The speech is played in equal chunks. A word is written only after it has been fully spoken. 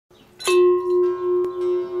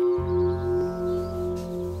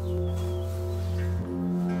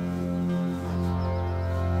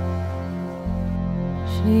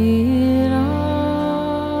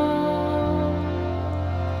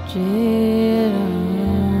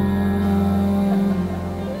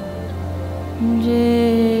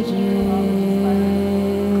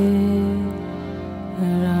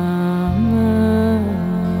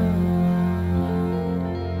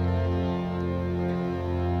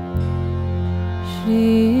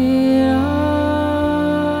Shri Ram,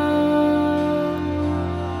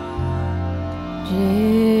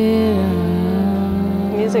 Shri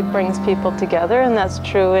Ram. Music brings people together, and that's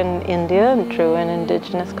true in India and true in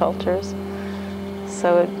indigenous cultures.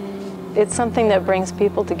 So it's something that brings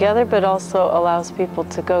people together, but also allows people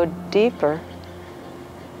to go deeper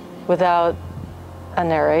without a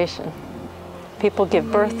narration. People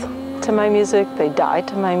give birth to my music, they die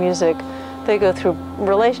to my music, they go through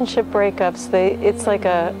relationship breakups, it's like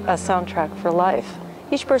a soundtrack for life.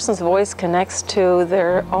 Each person's voice connects to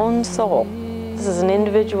their own soul. This is an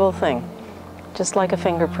individual thing, just like a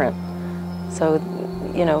fingerprint. So,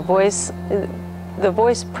 you know, the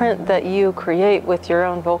voice print that you create with your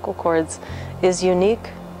own vocal cords is unique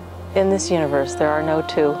in this universe. There are no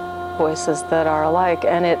two voices that are alike,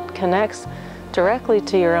 and it connects directly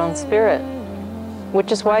to your own spirit, which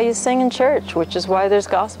is why you sing in church, which is why there's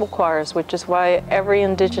gospel choirs, which is why every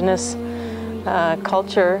indigenous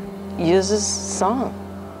culture uses song.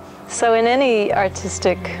 So in any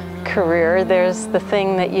artistic career, there's the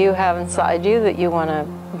thing that you have inside you that you want to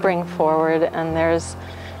bring forward, and there's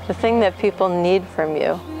the thing that people need from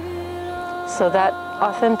you. So that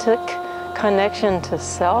authentic connection to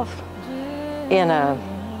self in a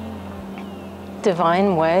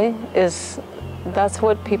divine way that's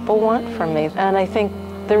what people want from me. And I think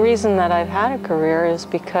the reason that I've had a career is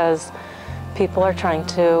because people are trying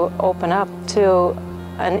to open up to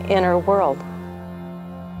an inner world.